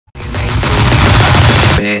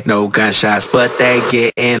hear no gunshots, but they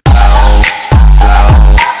getting low, low,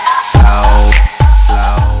 low,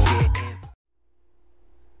 low.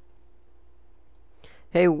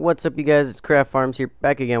 Hey, what's up you guys? It's Craft Farms here,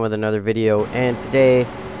 back again with another video, and today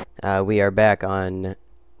we are back on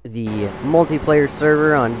the multiplayer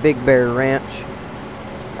server on Big Bear Ranch.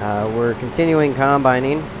 We're continuing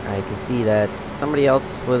combining. I can see that somebody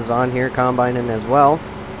else was on here combining as well,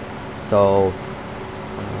 so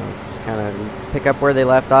just kind of pick up where they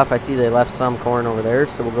left off. I see they left some corn over there,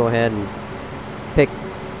 so we'll go ahead and pick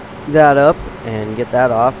that up and get that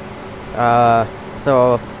off.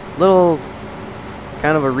 So little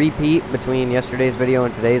kind of a repeat between yesterday's video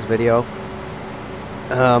and today's video,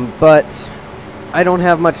 but I don't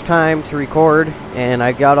have much time to record, and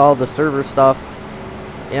I got all the server stuff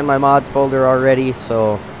in my mods folder already,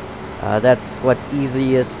 so that's what's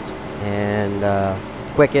easiest and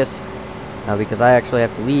quickest, because I actually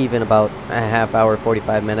have to leave in about a half hour,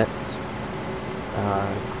 45 minutes.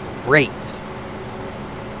 Great.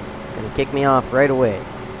 It's gonna kick me off right away.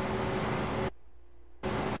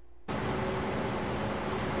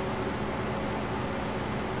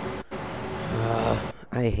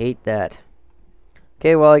 I hate that.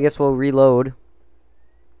 Okay, well, I guess we'll reload.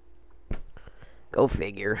 Go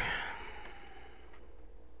figure.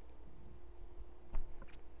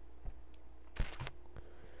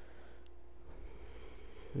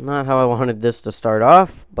 Not how I wanted this to start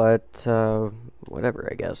off, but whatever,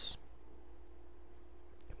 I guess.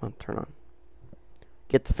 Come on, turn on.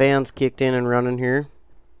 Get the fans kicked in and running here.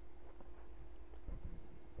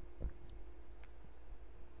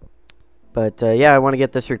 But yeah, I want to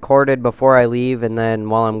get this recorded before I leave, and then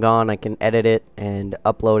while I'm gone I can edit it and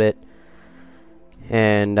upload it,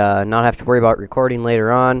 and not have to worry about recording later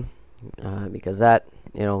on, because that,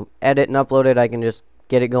 you know, edit and upload it, I can just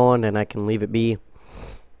get it going and I can leave it be.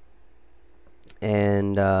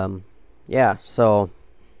 And yeah, so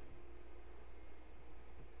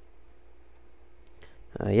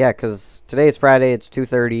yeah, because today's Friday, it's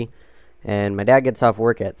 2:30, and my dad gets off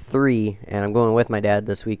work at 3, and I'm going with my dad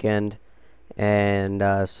this weekend. And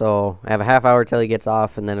so I have a half hour till he gets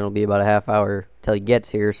off, and then it'll be about a half hour till he gets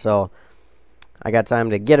here, so I got time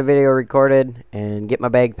to get a video recorded and get my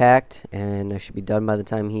bag packed, and I should be done by the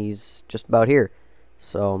time he's just about here.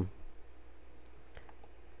 So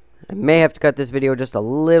I may have to cut this video just a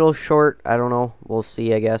little short. I don't know. We'll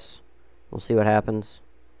see, I guess. We'll see what happens.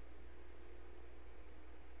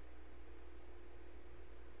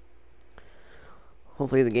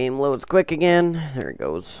 Hopefully the game loads quick again. There it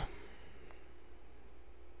goes.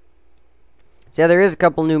 So yeah, there is a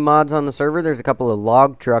couple new mods on the server. There's a couple of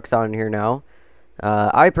log trucks on here now.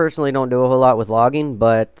 I personally don't do a whole lot with logging,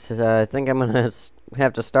 but I think I'm going to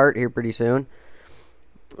have to start here pretty soon.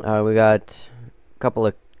 We got a couple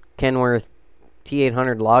of Kenworth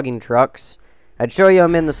T800 logging trucks. I'd show you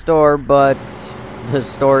them in the store, but the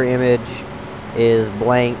store image is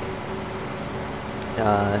blank.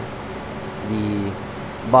 The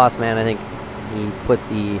boss man, I think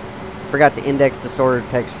he forgot to index the store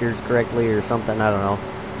textures correctly or something, I don't know.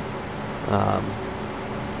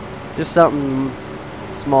 Just something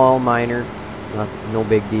small, minor, no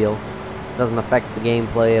big deal. Doesn't affect the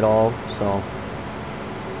gameplay at all, so.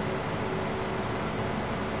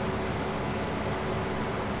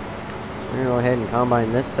 I'm going to go ahead and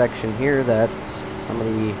combine this section here that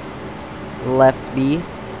somebody left be.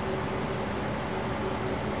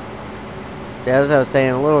 So as I was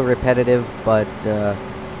saying, a little repetitive, but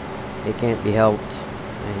it can't be helped.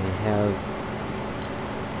 I have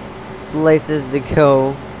places to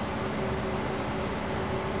go.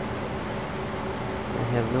 I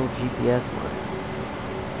have no GPS line.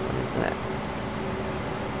 What is that?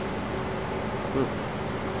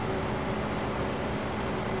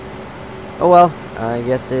 Oh well, I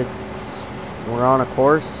guess we're on a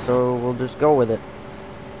course, so we'll just go with it.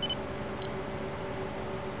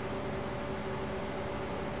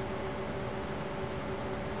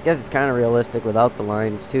 I guess it's kind of realistic without the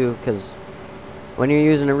lines too, because when you're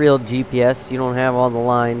using a real GPS, you don't have all the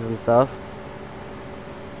lines and stuff.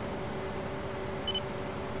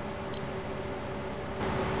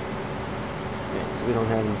 Alright, so we don't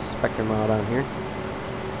have any spectrum out on here.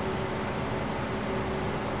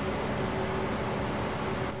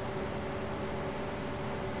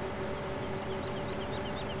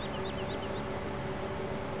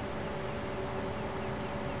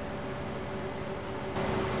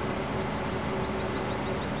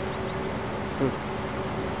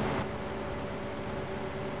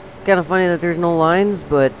 It's kind of funny that there's no lines,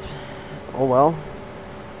 but oh well.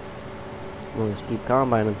 We'll just keep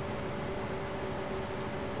combining.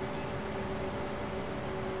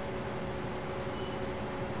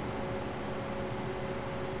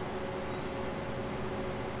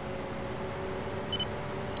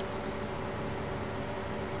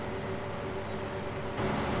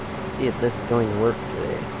 see if this is going to work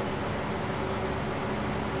today.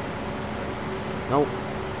 Nope.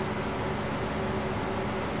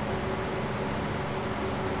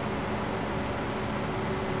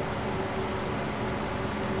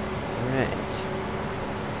 Alright.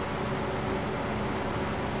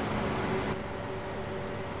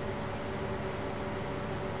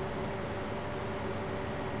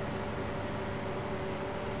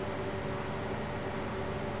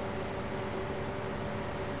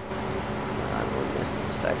 We're missing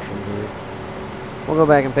a section here. We'll go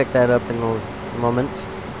back and pick that up in a moment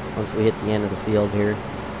once we hit the end of the field here.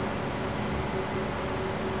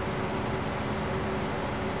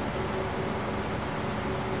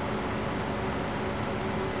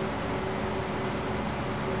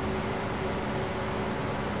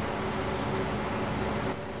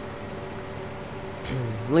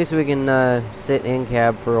 At least we can sit in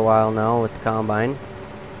cab for a while now with the combine.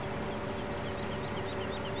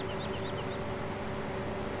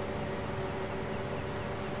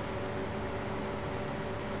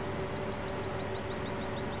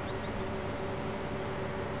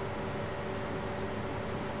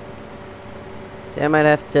 See, I might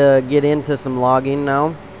have to get into some logging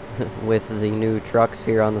now with the new trucks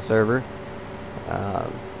here on the server.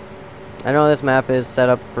 I know this map is set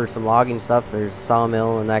up for some logging stuff. There's a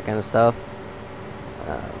sawmill and that kind of stuff.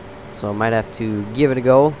 So I might have to give it a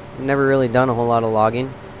go. Never really done a whole lot of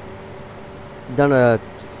logging. Done a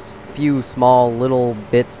few small little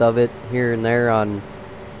bits of it here and there on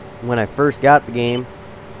when I first got the game.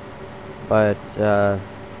 But don't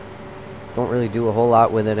really do a whole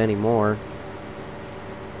lot with it anymore.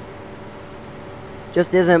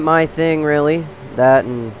 Just isn't my thing, really. That,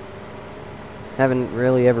 and haven't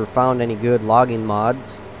really ever found any good logging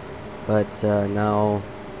mods. But now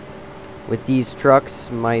with these trucks,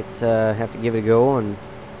 might have to give it a go and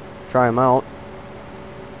try them out.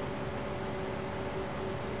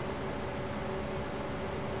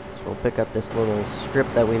 So we'll pick up this little strip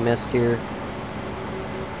that we missed here.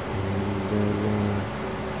 And then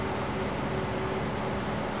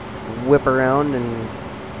whip around and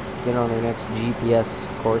get on our next GPS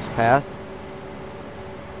course path.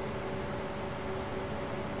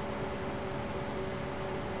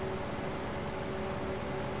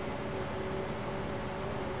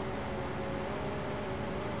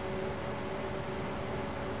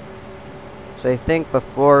 So I think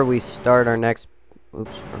before we start our next,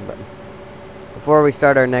 oops, wrong button. Before we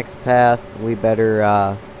start our next path, we better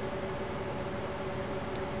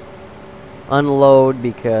unload,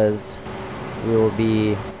 because we will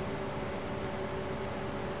be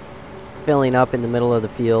filling up in the middle of the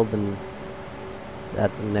field, and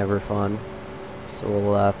that's never fun. So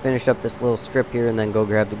we'll finish up this little strip here and then go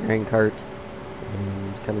grab the grain cart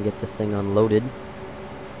and come and get this thing unloaded.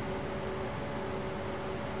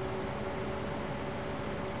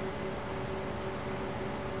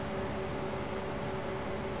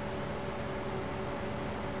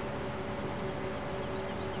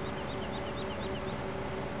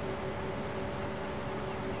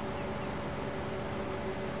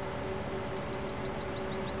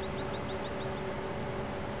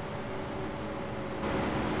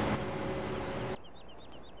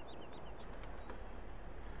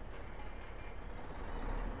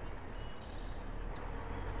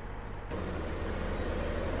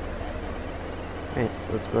 Alright,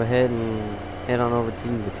 so let's go ahead and head on over to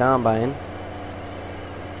the combine.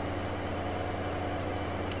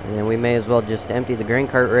 And then we may as well just empty the grain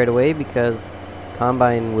cart right away, because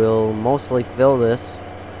combine will mostly fill this.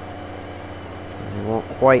 It won't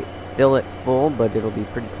quite fill it full, but it'll be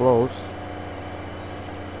pretty close.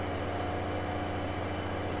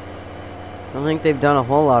 I don't think they've done a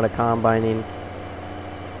whole lot of combining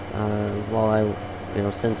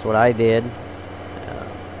since what I did,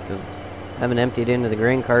 because I haven't emptied into the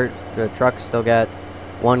grain cart. The truck's still got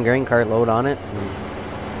one grain cart load on it, and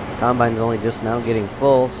the combine's only just now getting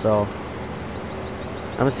full, so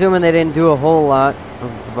I'm assuming they didn't do a whole lot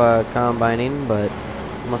of combining, but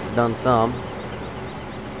must have done some.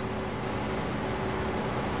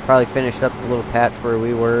 Probably finished up the little patch where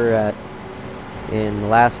we were at in the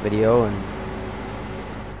last video, and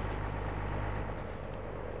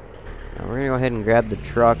now we're gonna go ahead and grab the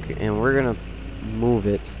truck and we're gonna move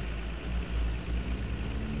it.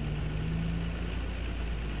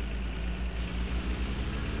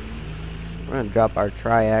 We're gonna drop our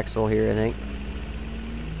tri-axle here, I think.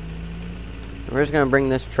 And we're just gonna bring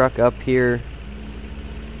this truck up here,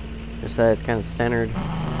 just so that it's kind of centered.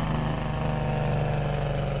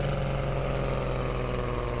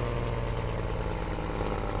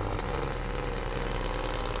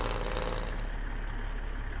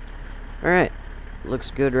 Alright, looks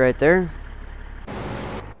good right there.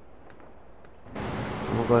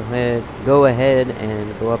 We'll go ahead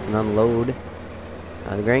and go up and unload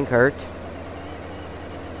the grain cart.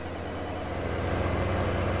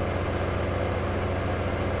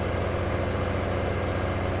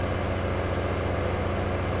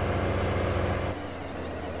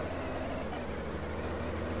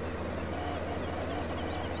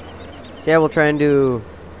 So yeah, we'll try and do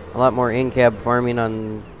a lot more in-cab farming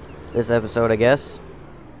on this episode, I guess.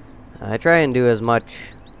 I try and do as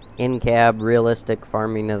much in-cab realistic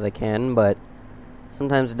farming as I can, but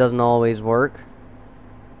sometimes it doesn't always work.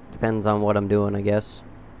 Depends on what I'm doing, I guess.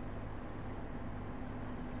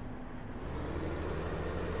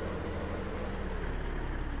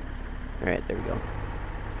 Alright, there we go.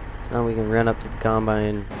 So now we can run up to the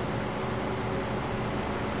combine.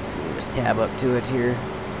 So we can just tab up to it here.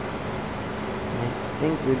 I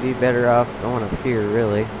think we'd be better off going up here,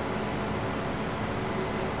 really.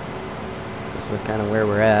 Just with kind of where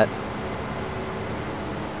we're at.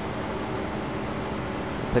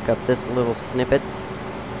 Pick up this little snippet.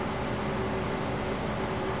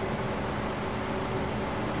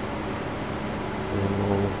 And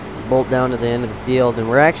we'll bolt down to the end of the field. And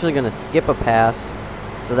we're actually going to skip a pass.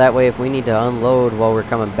 So that way if we need to unload while we're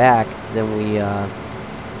coming back, then we,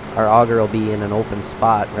 our auger will be in an open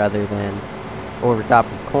spot rather than over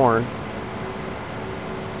top of corn.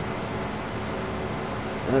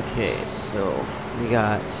 Okay, so we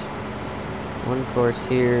got one course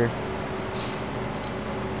here.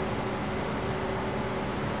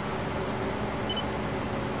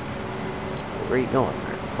 Where are you going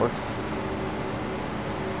there, of course?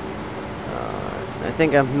 I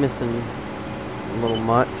think I'm missing a little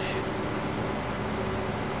much.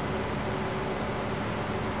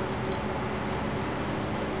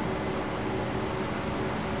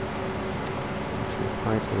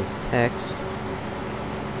 To this text.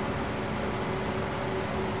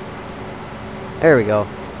 There we go.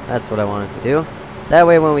 That's what I wanted to do. That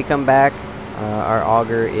way when we come back, our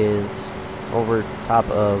auger is over top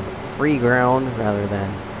of free ground rather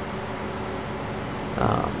than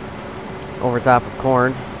over top of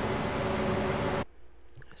corn. I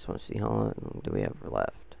just want to see how long do we have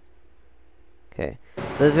left. Okay,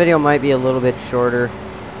 so this video might be a little bit shorter.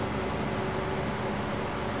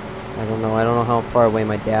 I don't know how far away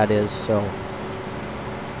my dad is, so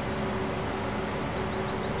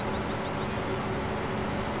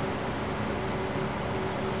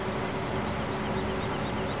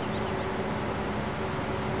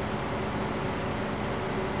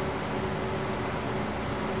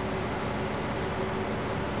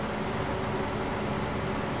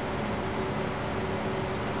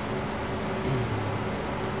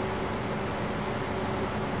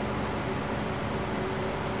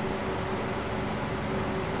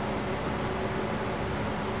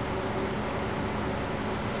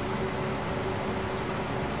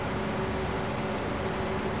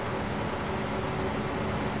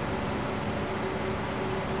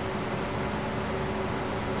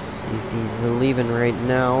if he's leaving right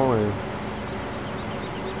now, or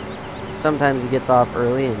sometimes he gets off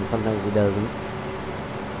early and sometimes he doesn't.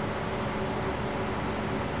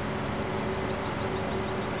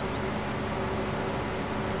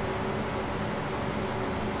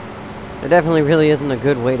 There definitely really isn't a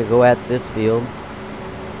good way to go at this field.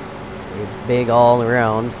 It's big all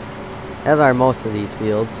around, as are most of these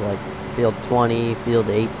fields, like field 20, field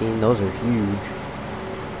 18, those are huge.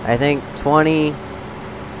 I think 20,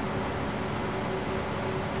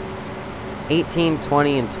 18,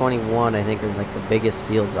 20, and 21, I think, are like the biggest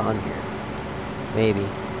fields on here. Maybe.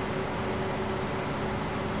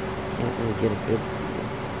 Can't really get a good view.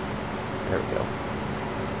 There we go.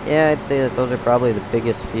 Yeah, I'd say that those are probably the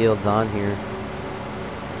biggest fields on here.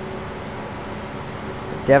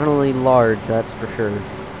 Definitely large, that's for sure.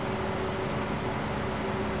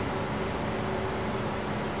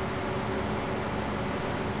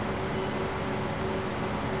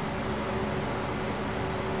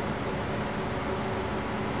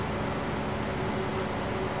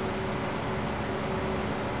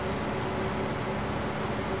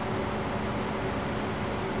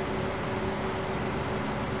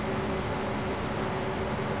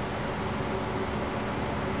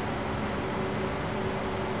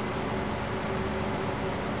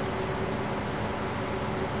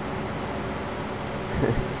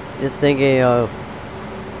 Just thinking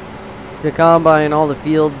to combine all the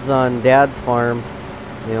fields on Dad's farm,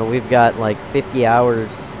 you know, we've got like 50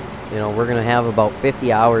 hours. You know, we're gonna have about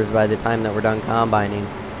 50 hours by the time that we're done combining.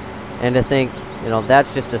 And to think, you know,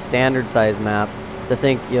 that's just a standard size map. To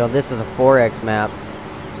think, you know, this is a 4x map.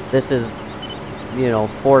 This is, you know,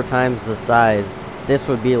 4 times the size. this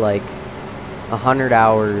would be like 100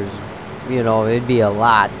 hours, you know, it'd be a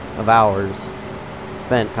lot of hours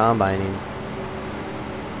spent combining,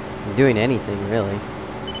 doing anything really.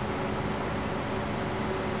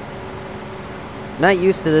 Not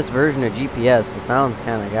used to this version of GPS. The sounds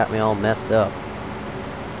kind of got me all messed up.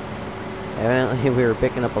 Evidently we were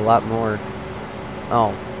picking up a lot more.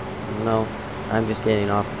 Oh, no, I'm just getting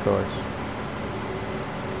off the course.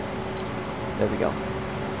 There we go.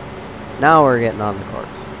 Now we're getting on the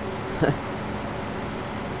course.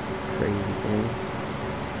 Crazy thing.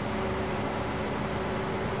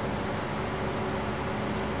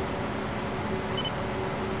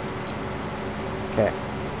 Okay.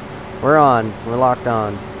 We're on. We're locked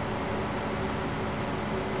on.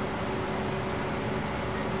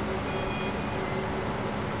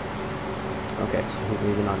 Okay, so he's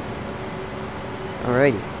moving on to.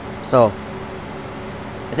 Alrighty. So,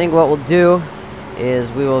 I think what we'll do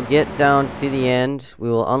is we will get down to the end. We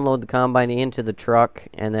will unload the combine into the truck,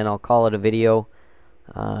 and then I'll call it a video.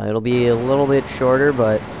 It'll be a little bit shorter,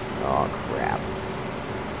 but oh crap!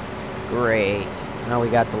 Great. Now we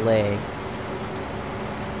got the leg.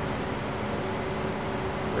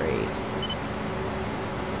 Great.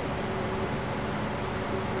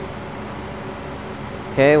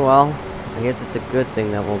 Okay, well, I guess it's a good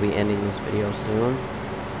thing that we'll be ending this video soon.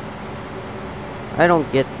 I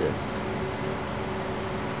don't get this.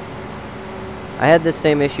 I had this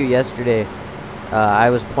same issue yesterday. I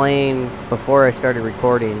was playing before I started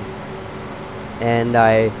recording, and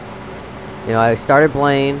I started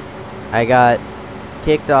playing. I got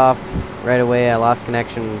kicked off right away. I lost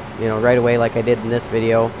connection, right away, like I did in this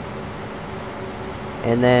video.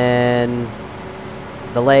 And then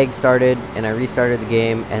the lag started, and I restarted the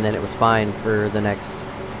game, and then it was fine for the next,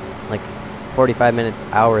 like, 45 minutes,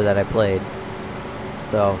 hour that I played.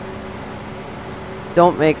 So,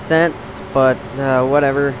 don't make sense, but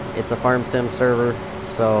whatever. It's a farm sim server,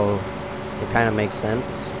 so it kind of makes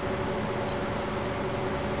sense.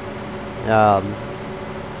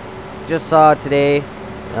 Just saw today,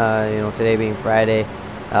 today being Friday,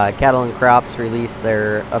 Cattle and Crops released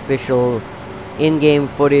their official in-game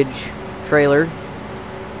footage trailer,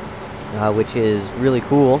 which is really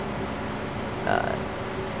cool.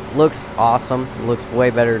 Looks awesome. Looks way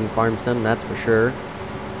better than Farm Sim, that's for sure.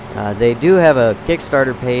 They do have a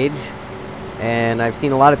Kickstarter page, and I've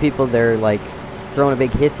seen a lot of people, they're like throwing a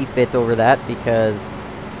big hissy fit over that because,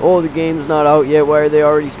 oh, the game's not out yet, why are they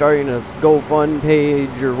already starting a GoFund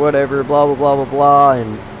page or whatever, blah blah blah blah blah,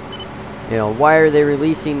 and why are they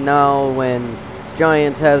releasing now when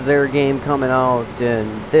Giants has their game coming out,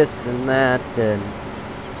 and this and that, and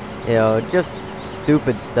just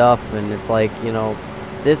stupid stuff. And it's like,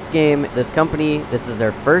 this game, this company, this is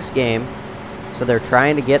their first game, so they're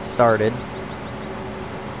trying to get started.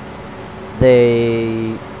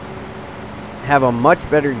 They have a much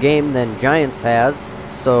better game than Giants has,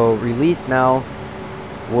 so release now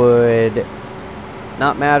would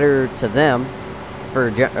not matter to them. For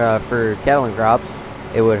Cattle and Crops,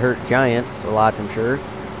 it would hurt Giants a lot, I'm sure,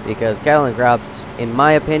 because Cattle and Crops, in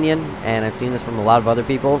my opinion, and I've seen this from a lot of other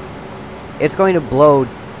people, it's going to blow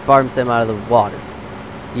Farm Sim out of the water.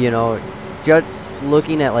 Just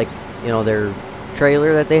looking at, like, their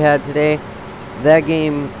trailer that they had today, that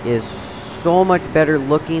game is so much better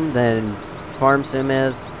looking than Farm Sim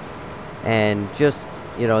is, and just,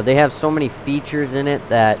 they have so many features in it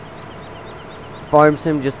that Farm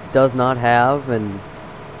Sim just does not have, and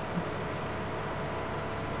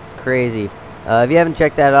it's crazy. If you haven't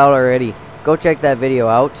checked that out already, go check that video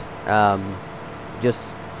out.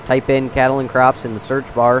 Just type in Cattle and Crops in the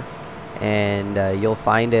search bar, and you'll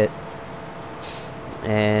find it.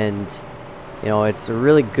 And it's a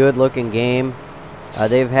really good looking game.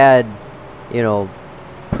 They've had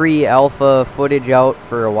pre-alpha footage out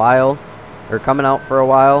for a while, or coming out for a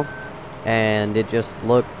while, and it just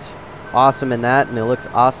looked awesome in that, and it looks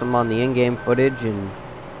awesome on the in-game footage, and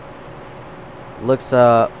looks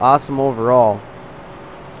awesome overall.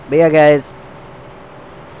 But yeah, guys,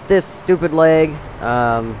 this stupid lag,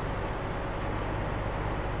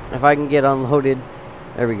 if I can get unloaded,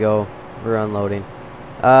 there we go, we're unloading.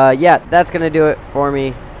 Yeah, that's gonna do it for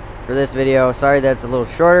me for this video. Sorry that's a little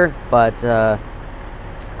shorter, but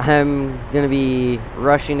I'm gonna be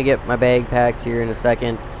rushing to get my bag packed here in a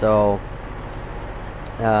second, so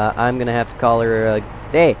I'm gonna have to call her a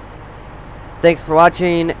day. Thanks for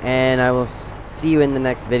watching, and I will see you in the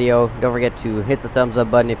next video. Don't forget to hit the thumbs up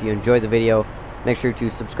button if you enjoyed the video. Make sure to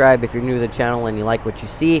subscribe if you're new to the channel and you like what you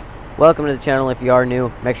see. Welcome to the channel if you are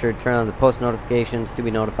new. Make sure to turn on the post notifications to be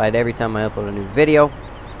notified every time I upload a new video.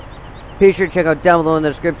 Be sure to check out down below in the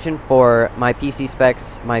description for my PC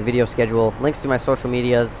specs, my video schedule, links to my social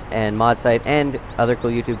medias and mod site, and other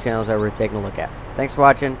cool YouTube channels that we're taking a look at. Thanks for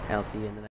watching, and I'll see you in the next